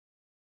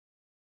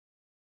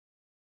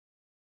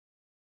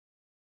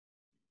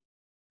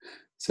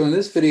So in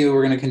this video,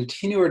 we're going to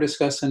continue our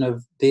discussion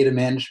of data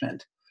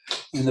management.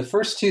 In the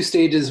first two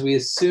stages, we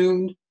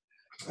assumed,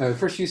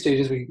 first few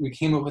stages, we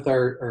came up with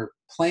our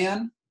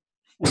plan.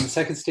 In the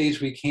second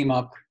stage, we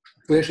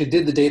actually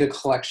did the data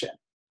collection.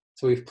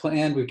 So we've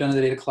planned, we've done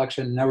the data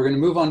collection. Now we're going to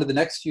move on to the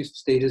next few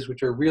stages,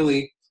 which are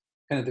really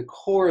kind of the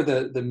core,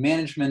 the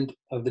management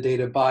of the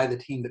data by the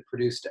team that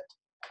produced it.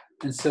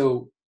 And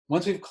so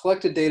once we've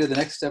collected data, the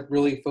next step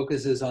really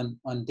focuses on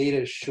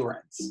data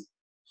assurance.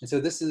 And so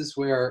this is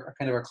where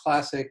our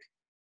classic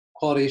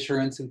quality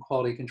assurance and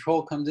quality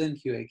control comes in,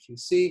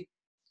 QA/QC.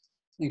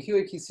 And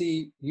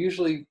QA/QC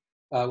usually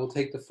will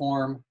take the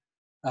form,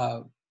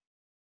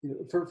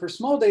 for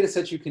small data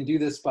sets, you can do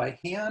this by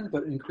hand,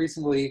 but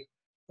increasingly,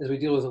 as we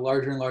deal with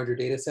larger and larger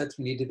data sets,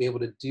 we need to be able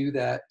to do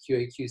that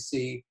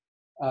QA/QC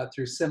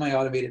through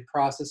semi-automated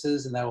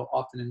processes, and that will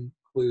often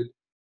include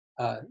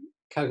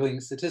calculating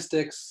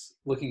statistics,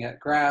 looking at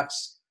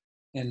graphs,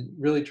 and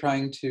really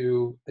trying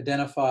to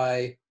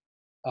identify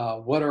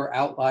what are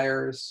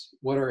outliers,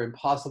 what are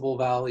impossible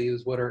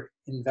values, what are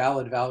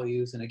invalid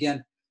values. And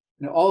again,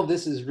 all of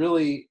this is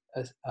really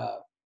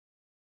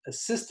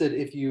assisted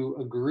if you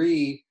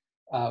agree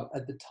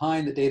at the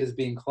time that data is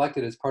being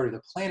collected as part of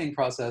the planning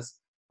process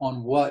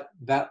on what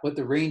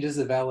the ranges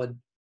of valid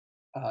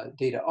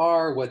data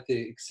are, what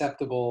the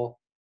acceptable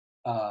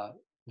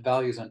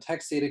values on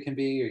text data can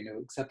be, or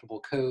acceptable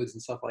codes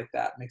and stuff like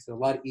that. It makes it a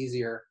lot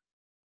easier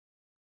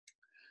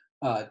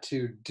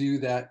to do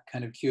that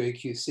kind of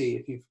QA/QC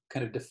if you've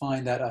kind of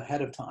defined that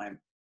ahead of time.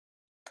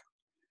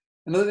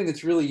 Another thing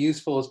that's really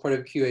useful as part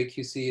of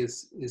QA/QC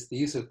is the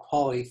use of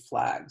quality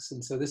flags.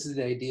 And so this is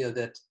the idea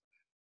that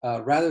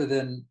rather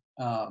than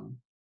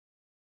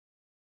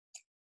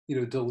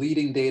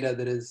deleting data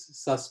that is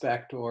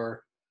suspect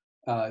or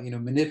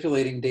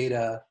manipulating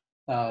data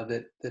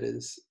that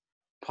is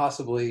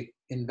possibly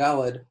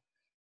invalid,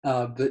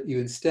 but you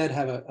instead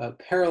have a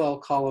parallel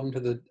column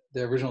to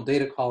the original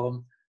data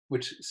column,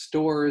 which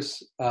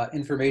stores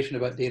information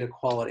about data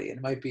quality. And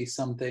it might be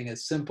something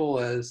as simple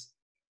as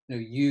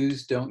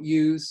use, don't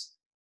use,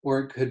 or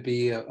it could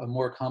be a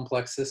more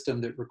complex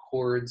system that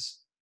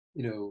records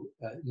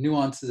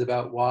nuances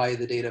about why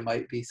the data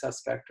might be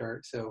suspect.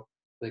 Or so,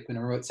 like in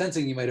remote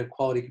sensing, you might have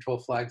quality control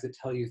flags that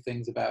tell you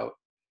things about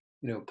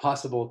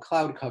possible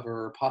cloud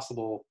cover or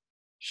possible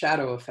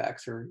shadow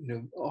effects, or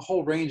a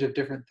whole range of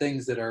different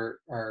things that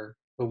are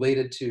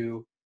related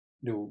to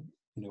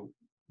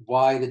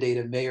why the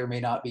data may or may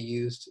not be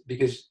used,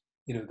 because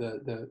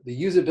the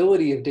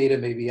usability of data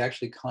may be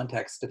actually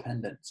context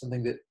dependent.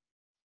 Something that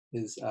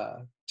is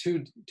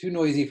too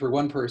noisy for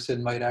one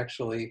person might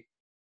actually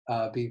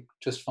be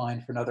just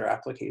fine for another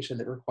application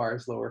that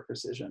requires lower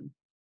precision.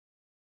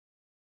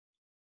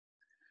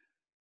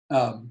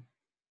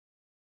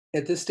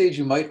 At this stage,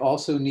 you might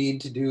also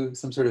need to do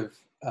some sort of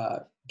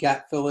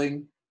gap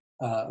filling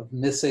of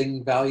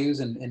missing values,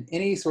 and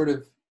any sort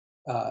of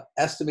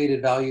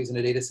estimated values in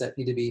a data set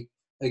need to be,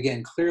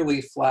 again,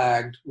 clearly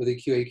flagged with a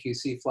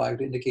QA/QC flag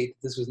to indicate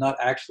that this was not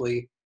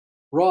actually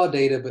raw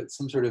data, but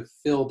some sort of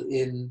filled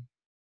in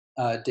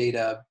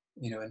data,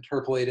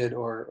 interpolated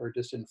or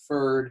just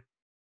inferred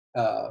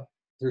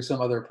through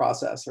some other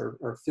process,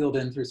 or filled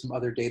in through some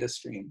other data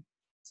stream.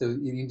 So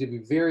you need to be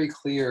very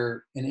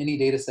clear in any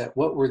data set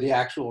what were the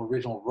actual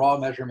original raw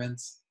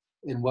measurements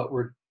and what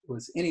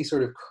was any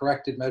sort of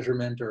corrected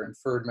measurement or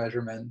inferred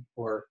measurement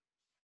or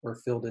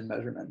filled in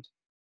measurement.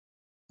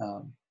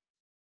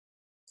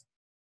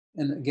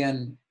 And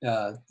again,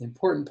 an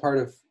important part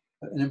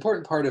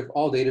of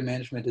all data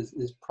management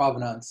is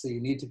provenance. So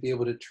you need to be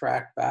able to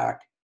track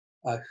back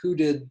who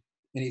did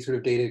any sort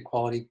of data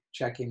quality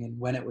checking and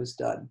when it was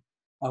done.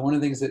 One of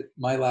the things that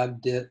my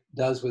lab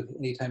does with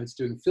anytime it's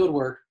doing field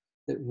work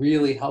that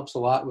really helps a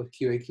lot with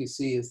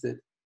QA/QC is that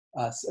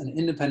an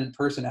independent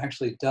person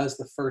actually does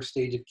the first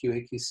stage of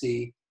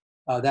QA/QC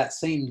that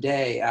same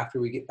day after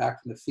we get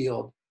back from the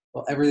field.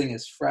 Well, everything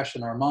is fresh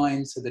in our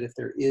minds, so that if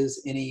there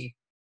is any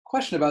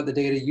question about the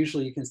data,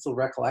 usually you can still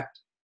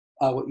recollect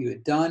what you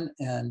had done,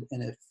 and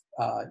if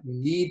you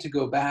need to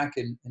go back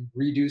and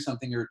redo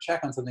something or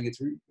check on something,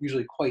 it's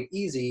usually quite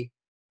easy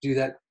to do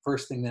that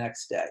first thing the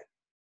next day,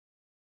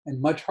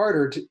 and much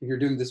harder if you're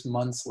doing this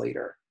months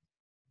later.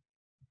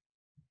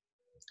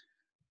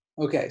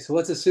 Okay, so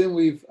let's assume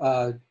we've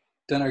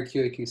done our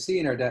QA/QC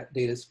and our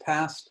data is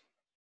passed.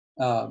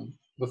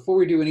 Before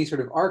we do any sort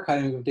of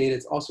archiving of data,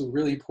 it's also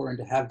really important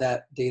to have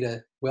that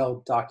data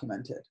well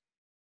documented.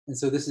 And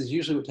so this is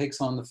usually what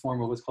takes on the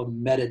form of what's called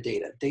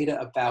metadata, data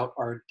about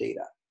our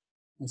data.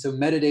 And so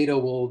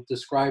metadata will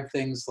describe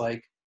things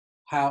like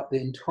how the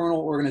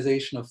internal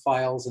organization of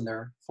files and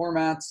their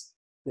formats,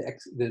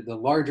 the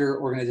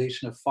larger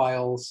organization of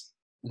files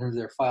in terms of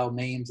their file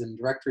names and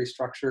directory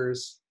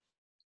structures.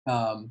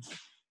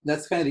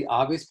 That's kind of the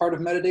obvious part of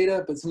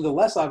metadata, but some of the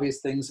less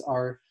obvious things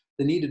are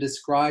the need to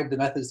describe the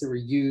methods that were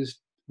used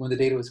when the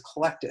data was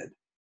collected,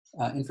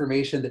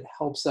 information that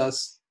helps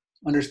us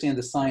understand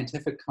the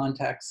scientific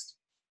context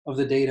of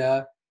the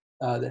data,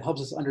 that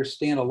helps us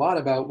understand a lot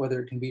about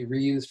whether it can be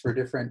reused for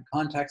different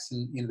contexts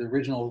and the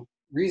original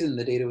reason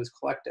the data was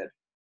collected.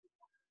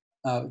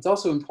 It's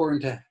also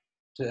important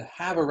to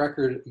have a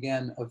record,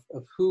 again, of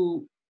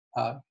who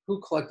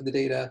collected the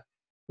data,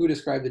 who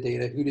described the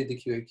data, who did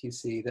the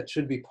QA/QC. That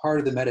should be part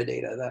of the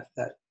metadata.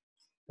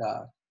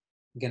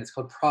 Again, it's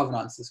called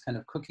provenance, this kind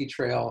of cookie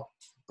trail,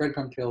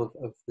 breadcrumb trail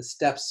of the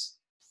steps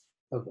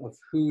of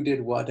who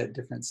did what at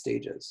different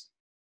stages.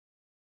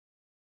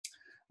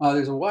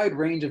 There's a wide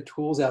range of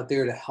tools out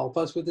there to help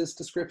us with this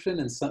description,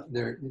 and some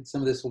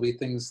of this will be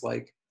things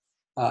like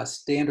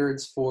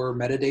standards for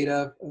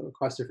metadata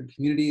across different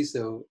communities.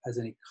 So as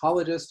an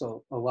ecologist,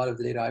 a lot of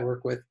the data I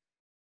work with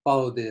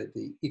follow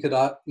the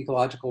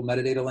ecological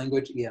metadata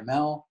language,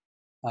 EML.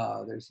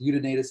 There's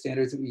UDANATA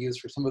standards that we use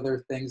for some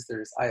other things.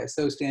 There's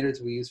ISO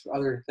standards we use for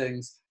other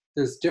things.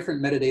 There's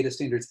different metadata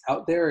standards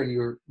out there, and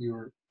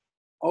you're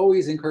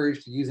always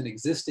encouraged to use an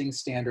existing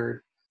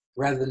standard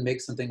rather than make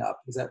something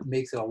up, because that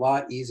makes it a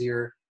lot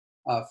easier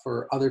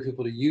for other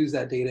people to use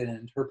that data and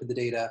interpret the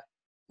data.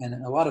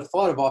 And a lot of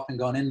thought have often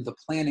gone into the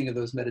planning of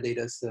those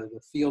metadata, so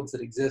the fields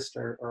that exist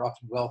are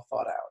often well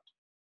thought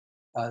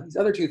out. These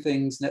other two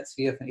things,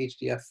 NetCDF and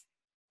HDF,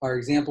 are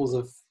examples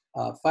of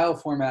file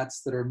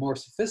formats that are more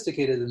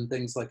sophisticated than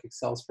things like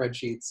Excel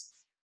spreadsheets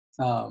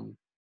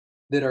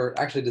that are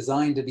actually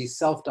designed to be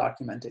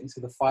self-documenting.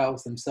 So the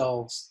files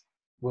themselves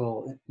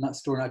will not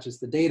store not just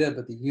the data,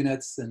 but the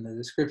units and the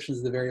descriptions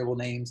of the variable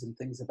names and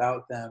things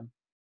about them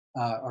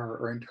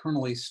are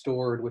internally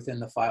stored within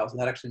the files.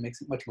 And that actually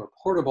makes it much more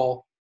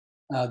portable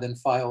than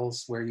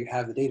files where you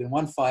have the data in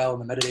one file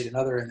and the metadata in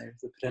another, and there's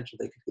the potential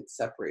they could get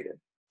separated.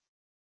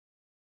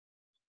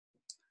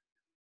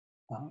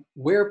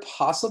 Where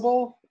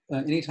possible,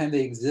 anytime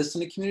they exist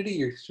in a community,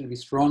 you should be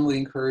strongly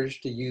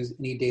encouraged to use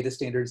any data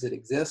standards that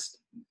exist,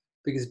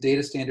 because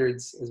data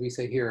standards, as we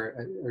say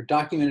here, are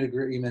documented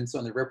agreements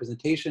on the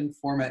representation,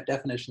 format,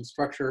 definition,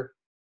 structure,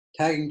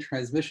 tagging,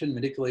 transmission,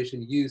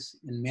 manipulation, use,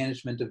 and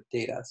management of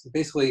data. So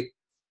basically,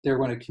 they're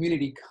when a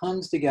community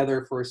comes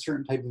together for a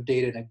certain type of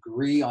data and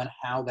agree on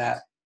how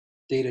that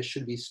data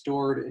should be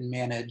stored and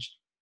managed,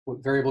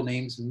 what variable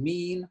names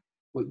mean,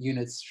 what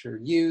units are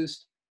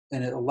used,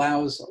 and it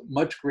allows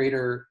much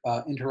greater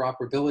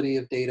interoperability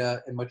of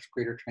data and much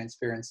greater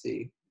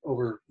transparency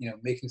over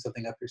making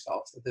something up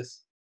yourself. So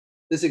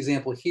this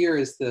example here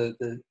is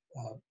the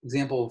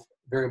example of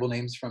variable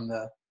names from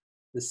the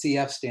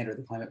CF standard,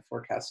 the climate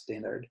forecast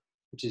standard,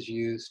 which is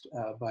used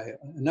by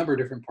a number of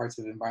different parts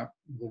of the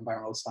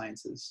environmental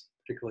sciences,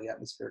 particularly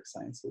atmospheric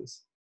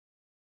sciences.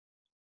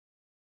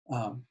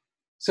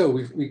 So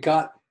we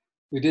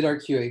did our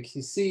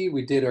QA/QC,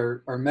 we did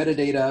our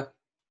metadata.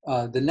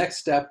 The next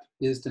step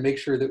is to make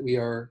sure that we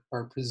are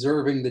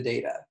preserving the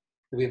data,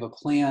 that we have a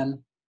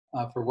plan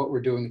for what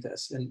we're doing with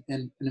this. And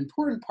an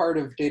important part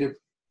of data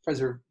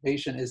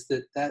preservation is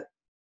that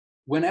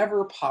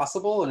whenever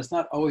possible, and it's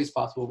not always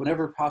possible,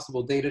 whenever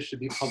possible, data should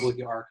be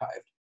publicly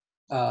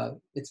archived.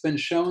 It's been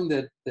shown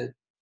that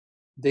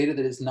data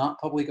that is not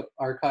publicly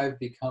archived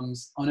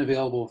becomes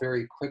unavailable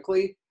very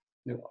quickly.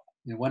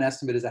 One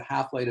estimate is a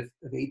half-life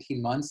of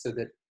 18 months, so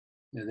that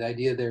the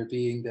idea there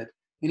being that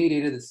any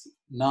data that's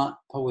not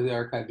publicly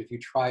archived, if you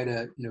try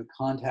to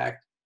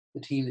contact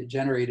the team that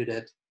generated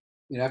it,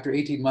 after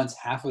 18 months,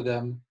 half of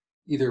them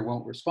either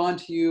won't respond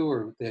to you,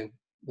 or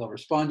they'll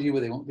respond to you, but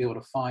they won't be able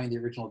to find the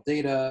original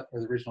data or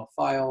the original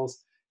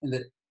files. And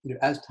that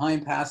as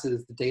time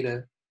passes,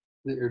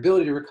 your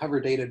ability to recover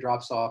data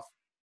drops off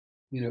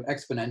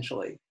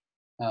exponentially.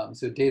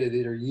 So data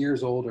that are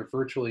years old are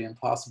virtually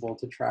impossible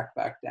to track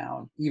back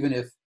down, even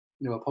if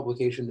a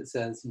publication that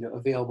says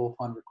available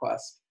upon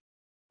request.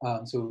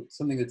 So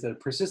something that's a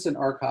persistent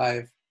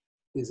archive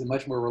is a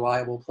much more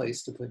reliable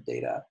place to put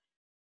data.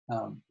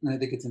 And I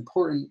think it's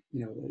important,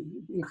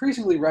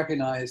 increasingly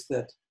recognize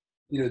that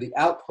the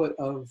output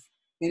of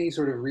any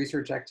sort of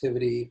research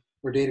activity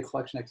or data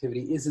collection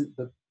activity isn't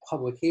the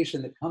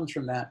publication that comes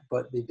from that,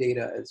 but the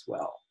data as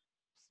well.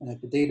 And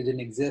if the data didn't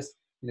exist,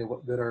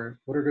 what good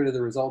are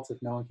the results if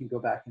no one can go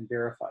back and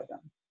verify them?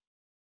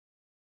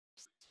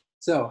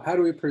 So how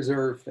do we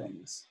preserve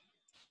things?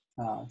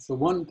 So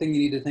one thing you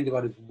need to think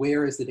about is,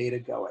 where is the data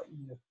going?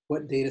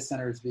 What data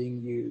center is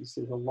being used?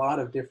 There's a lot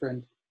of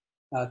different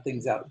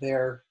things out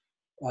there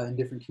in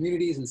different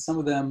communities, and some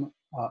of them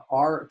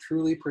are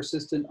truly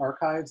persistent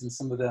archives, and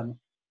some of them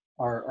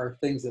are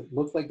things that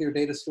look like they're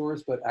data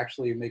stores, but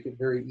actually make it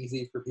very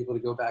easy for people to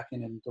go back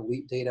in and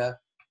delete data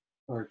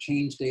or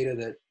change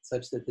data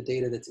such that the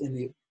data that's in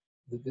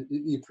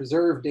the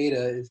preserved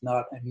data is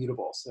not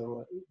immutable.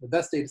 So the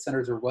best data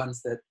centers are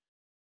ones that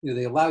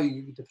they allow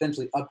you to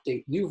potentially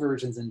update new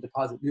versions and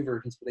deposit new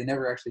versions, but they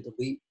never actually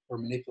delete or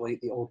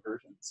manipulate the old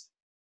versions.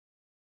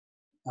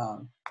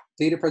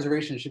 Data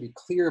preservation should be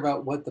clear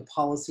about what the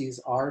policies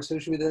are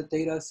associated with that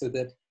data, so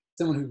that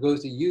someone who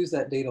goes to use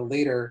that data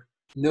later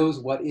knows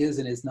what is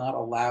and is not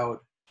allowed.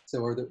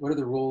 So what are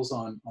the rules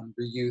on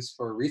reuse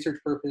for research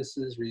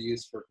purposes,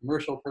 reuse for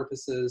commercial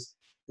purposes,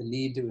 the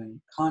need to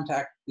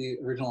contact the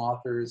original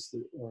authors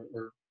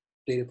or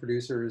data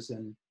producers,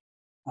 and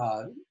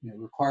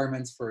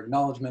requirements for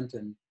acknowledgement.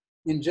 And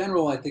in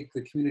general, I think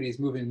the community is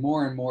moving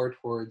more and more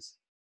towards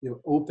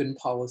open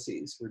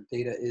policies where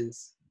data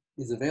is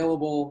is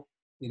available.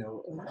 You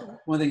know,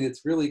 one thing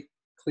that's really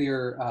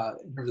clear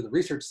in terms of the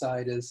research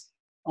side is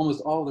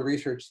almost all the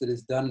research that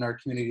is done in our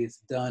community is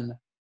done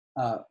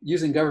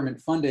using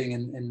government funding,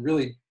 and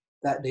really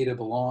that data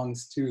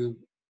belongs to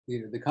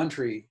the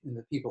country and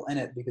the people in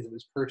it because it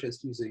was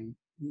purchased using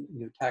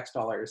tax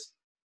dollars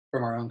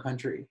from our own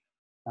country.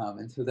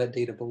 And so that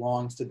data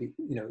belongs to be,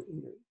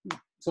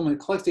 someone who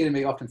collects data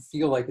may often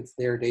feel like it's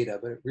their data,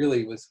 but it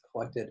really was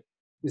collected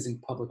using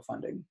public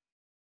funding.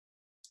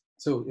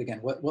 So again,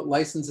 what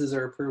licenses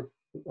are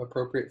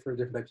appropriate for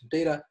different types of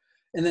data?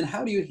 And then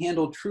how do you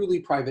handle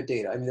truly private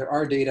data? I mean, there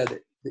are data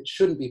that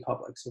shouldn't be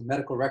public. So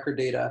medical record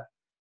data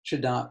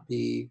should not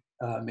be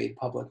made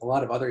public. A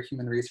lot of other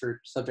human research,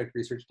 subject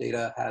research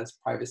data has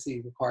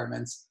privacy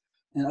requirements,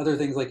 and other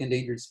things like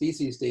endangered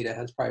species data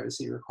has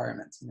privacy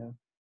requirements.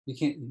 You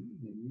can't,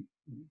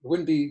 there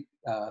wouldn't be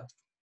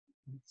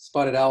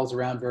spotted owls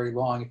around very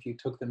long if you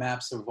took the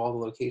maps of all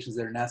the locations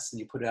of their nests and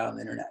you put it out on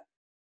the internet.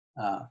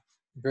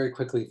 Very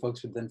quickly,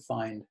 folks would then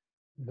find,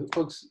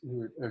 folks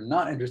who are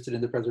not interested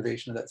in the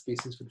preservation of that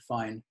species would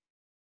find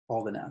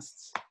all the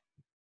nests.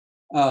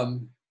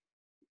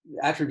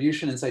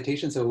 Attribution and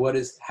citation. So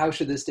how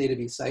should this data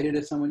be cited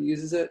if someone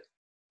uses it?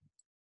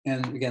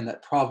 And again,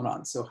 that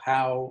provenance. So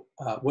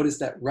what is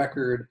that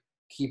record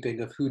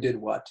keeping of who did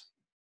what?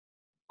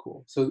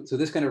 Cool. So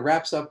this kind of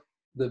wraps up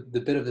the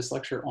bit of this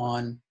lecture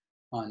on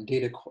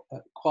data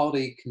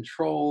quality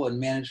control and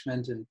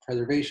management and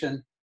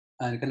preservation,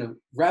 and kind of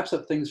wraps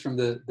up things from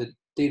the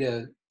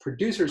data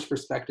producer's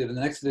perspective. In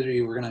the next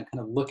video, we're going to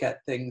kind of look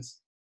at things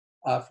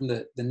from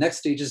the next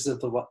stages of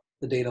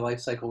the data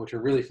lifecycle, which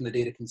are really from the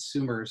data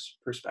consumer's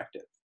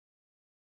perspective.